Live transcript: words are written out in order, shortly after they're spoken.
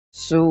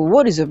So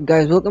what is up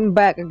guys, welcome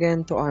back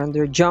again to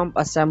another jump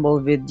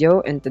assemble video,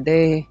 and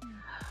today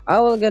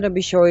I will gonna be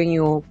showing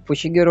you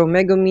Fushiguro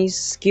Megumi's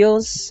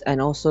skills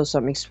and also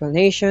some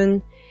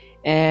explanation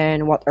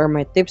and what are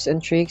my tips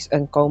and tricks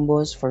and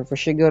combos for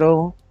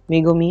Fushiguro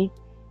Megumi.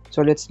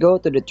 So let's go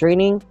to the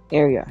training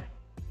area.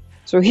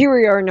 So here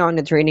we are now in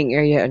the training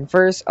area, and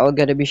first I'll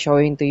gonna be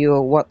showing to you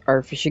what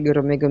are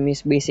Fushiguro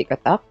Megumi's basic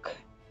attack.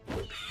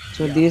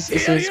 So this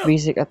is his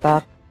basic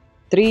attack.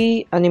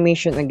 3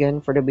 animation again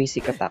for the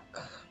basic attack.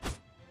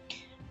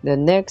 The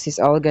next is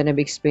all gonna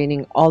be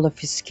explaining all of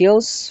his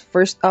skills.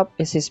 First up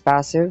is his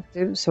passive.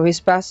 So his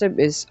passive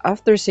is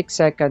after 6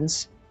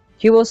 seconds,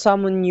 he will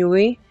summon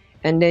Yui,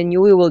 and then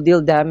Yui will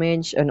deal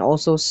damage and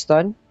also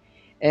stun.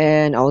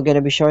 And I'm gonna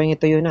be showing it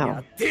to you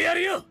now.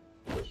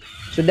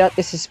 So that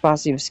is his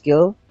passive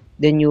skill.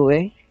 Then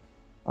Yui,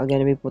 I'm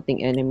gonna be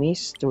putting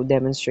enemies to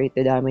demonstrate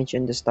the damage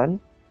and the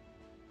stun.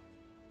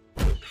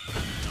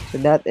 So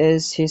that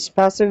is his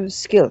passive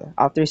skill.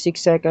 After 6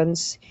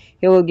 seconds,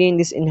 he will gain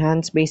this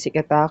enhanced basic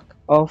attack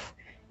of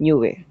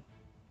Niue.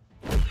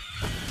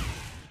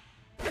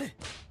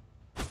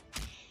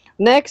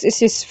 Next is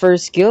his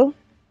first skill.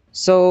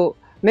 So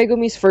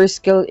Megumi's first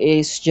skill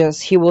is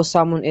just he will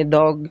summon a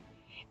dog,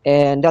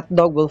 and that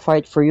dog will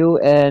fight for you,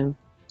 and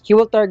he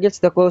will target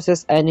the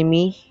closest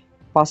enemy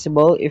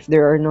possible. If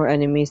there are no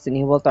enemies, then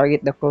he will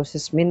target the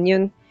closest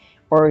minion,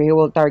 or he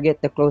will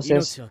target the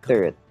closest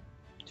turret.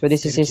 So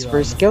this is his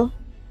first skill,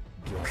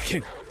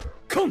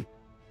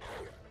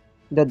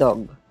 the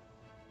dog.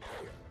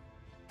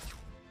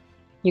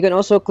 You can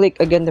also click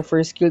again the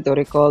first skill to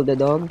recall the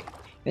dog,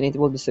 and it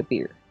will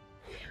disappear.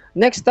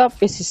 Next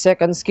up is his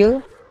second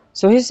skill.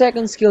 So his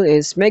second skill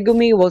is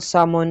Megumi will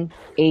summon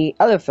a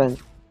elephant,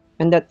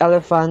 and that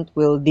elephant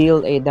will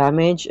deal a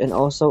damage and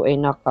also a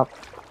knock-up.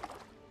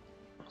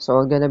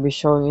 So I'm gonna be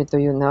showing it to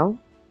you now.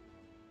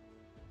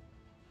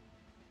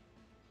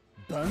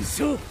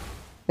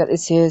 That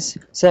is his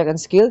second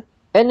skill.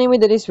 Enemy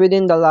that is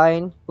within the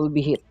line will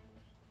be hit.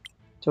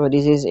 So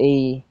this is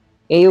a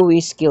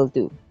AoE skill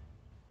too.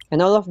 And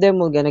all of them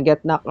will gonna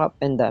get knocked up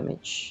and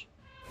damage.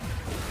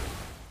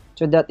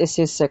 So that is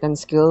his second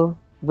skill.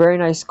 Very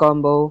nice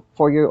combo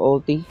for your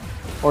ulti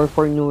or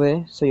for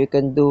Nue. So you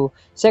can do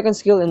second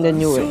skill and then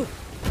Nue.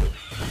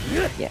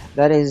 Yeah,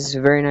 that is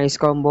very nice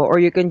combo. Or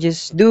you can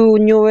just do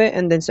Nue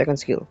and then second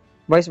skill.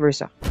 Vice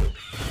versa.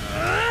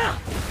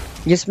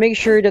 Just make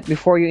sure that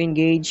before you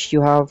engage,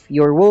 you have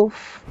your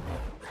wolf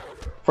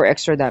for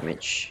extra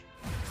damage.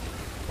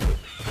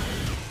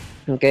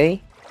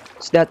 Okay,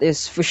 so that is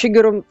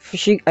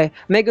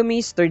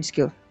Megumi's third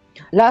skill.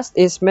 Last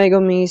is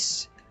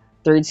Megumi's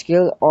third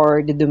skill,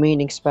 or the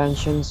domain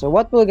expansion. So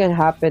what will gonna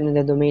happen in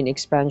the domain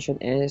expansion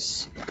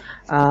is,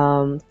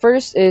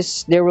 first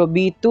is there will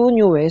be 2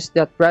 Nues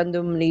that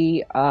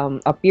randomly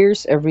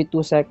appears every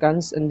 2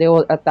 seconds, and they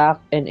will attack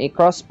in a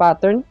cross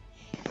pattern.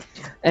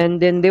 And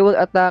then they will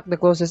attack the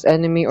closest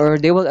enemy, or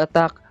they will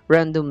attack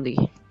randomly.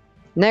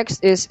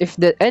 Next is if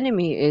the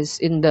enemy is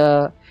in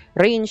the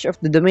range of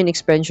the domain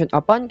expansion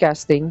upon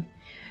casting,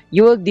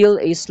 you will deal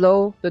a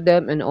slow to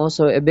them and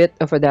also a bit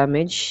of a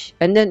damage.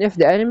 And then if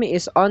the enemy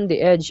is on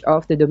the edge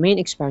of the domain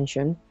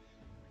expansion,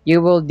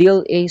 you will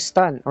deal a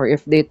stun. Or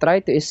if they try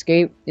to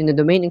escape in the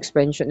domain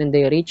expansion and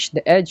they reach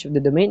the edge of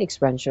the domain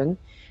expansion,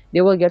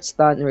 they will get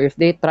stunned. Or if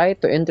they try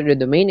to enter the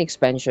domain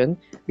expansion,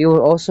 they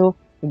will also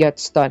get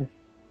stunned.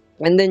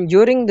 And then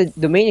during the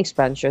domain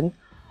expansion,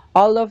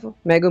 all of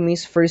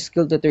Megumi's first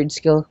skill to third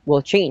skill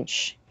will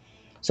change.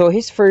 So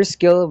his first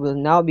skill will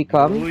now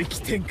become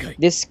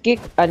this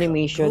kick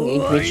animation, in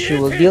which you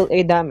will deal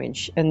a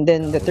damage. And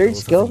then the third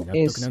skill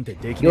is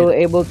you'll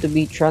able to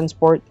be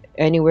transport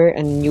anywhere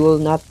and you will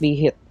not be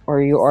hit,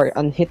 or you are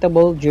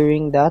unhittable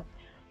during that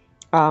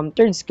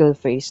third skill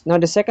phase. Now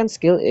the second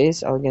skill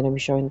is, I'm gonna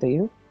be showing to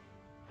you,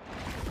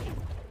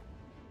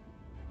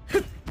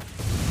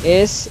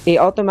 is a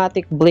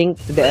automatic blink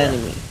to the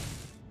enemy.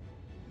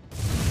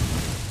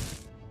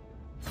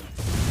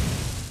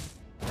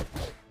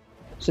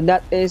 So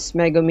that is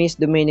Megumi's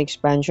domain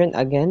expansion.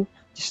 Again,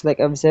 just like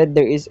I've said,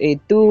 there is a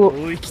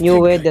 2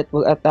 Nue that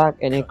will attack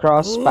in a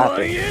cross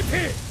pattern.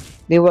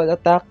 They will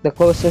attack the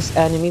closest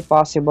enemy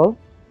possible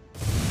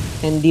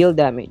and deal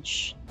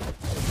damage.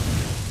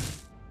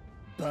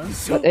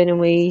 But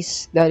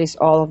anyways, that is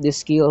all of the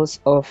skills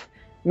of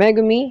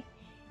Megumi.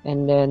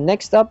 And then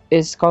next up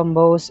is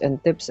combos and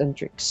tips and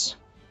tricks.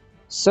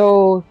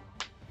 So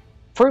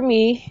for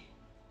me,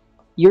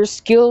 your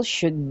skill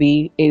should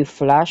be a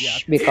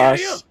flash,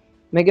 because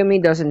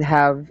Megumi doesn't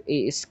have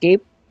a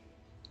escape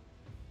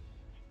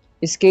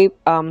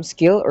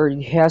skill, or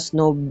he has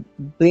no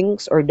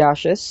blinks or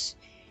dashes.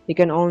 He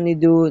can only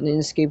do an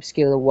escape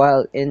skill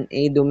while in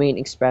a domain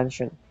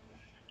expansion.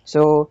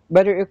 So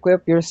better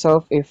equip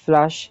yourself a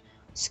flash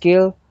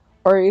skill,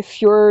 or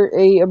if you're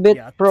a bit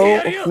pro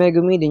of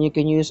Megumi, then you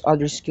can use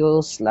other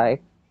skills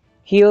like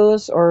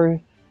heals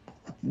or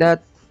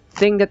that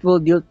thing that will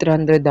deal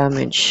 300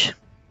 damage.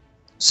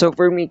 So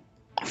for me,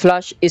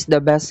 flash is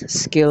the best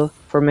skill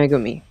for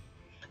Megumi.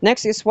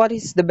 Next is what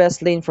is the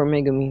best lane for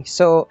Megumi.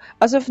 So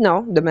as of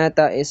now, the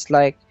meta is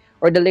like,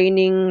 or the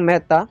laning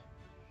meta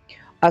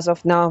as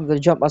of now, the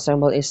jump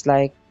ensemble is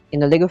like in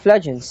the League of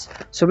Legends.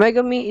 So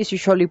Megumi is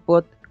usually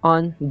put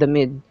on the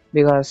mid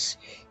because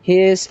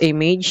he is a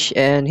mage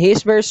and he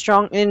is very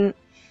strong in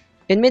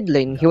mid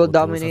lane. He will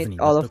dominate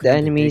all of the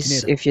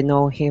enemies if you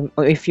know him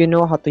or if you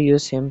know how to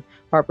use him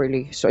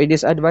properly. So it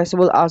is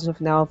advisable as of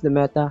now of the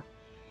meta.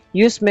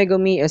 Use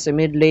Megumi as a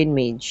mid lane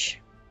mage.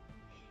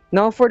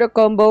 Now for the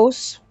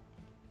combos,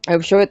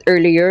 I've showed it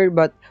earlier,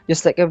 but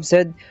just like I've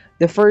said,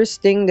 the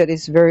first thing that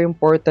is very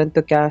important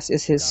to cast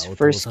is his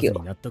first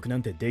skill.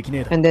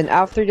 And then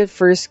after the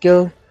first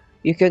skill,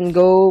 you can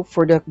go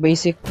for the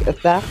basic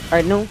attack,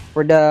 I know,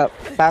 for the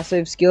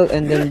passive skill,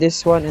 and then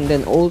this one, and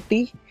then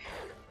ulti.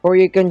 Or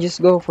you can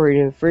just go for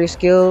the first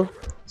skill,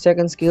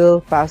 second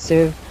skill,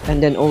 passive,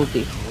 and then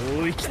ulti.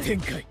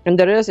 And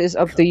the rest is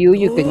up to you.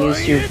 You can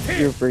use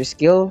your first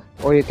skill,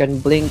 or you can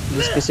blink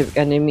the specific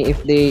enemy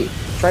if they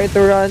try to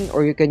run,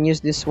 or you can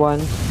use this one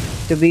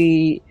to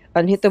be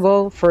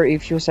unhittable for a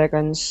few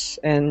seconds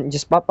and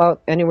just pop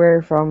out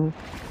anywhere from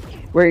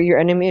where your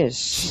enemy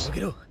is.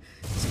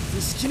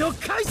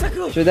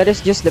 So that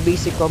is just the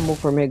basic combo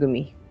for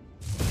Megumi.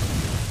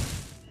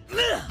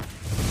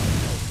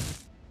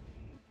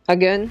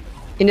 Again,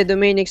 in the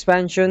domain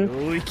expansion,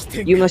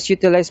 you must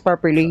utilize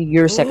properly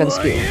your second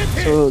skill.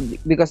 So,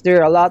 because there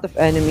are a lot of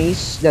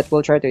enemies that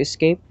will try to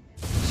escape,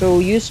 so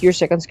use your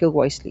second skill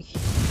wisely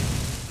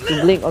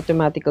to blink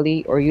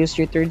automatically, or use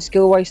your third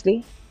skill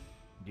wisely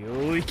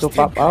to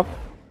pop up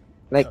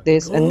like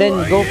this, and then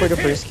go for the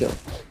first skill.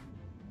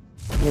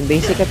 And then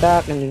basic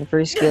attack, and then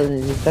first skill,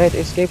 and then try to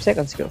escape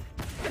second skill.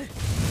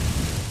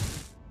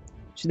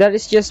 So that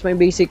is just my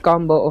basic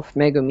combo of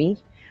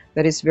Megumi.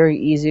 That is very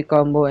easy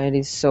combo and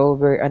is so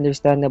very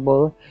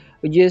understandable.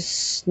 You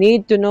just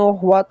need to know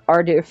what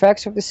are the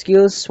effects of the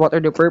skills, what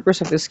are the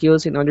purpose of the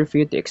skills in order for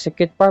you to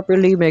execute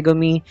properly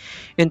Megumi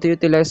and to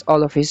utilize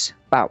all of his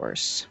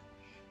powers.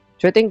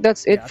 So I think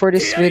that's it for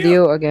this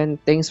video. Again,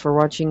 thanks for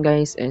watching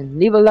guys, and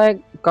leave a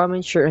like,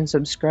 comment, share, and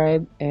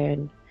subscribe,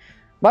 and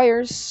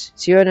buyers,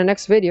 see you in the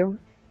next video.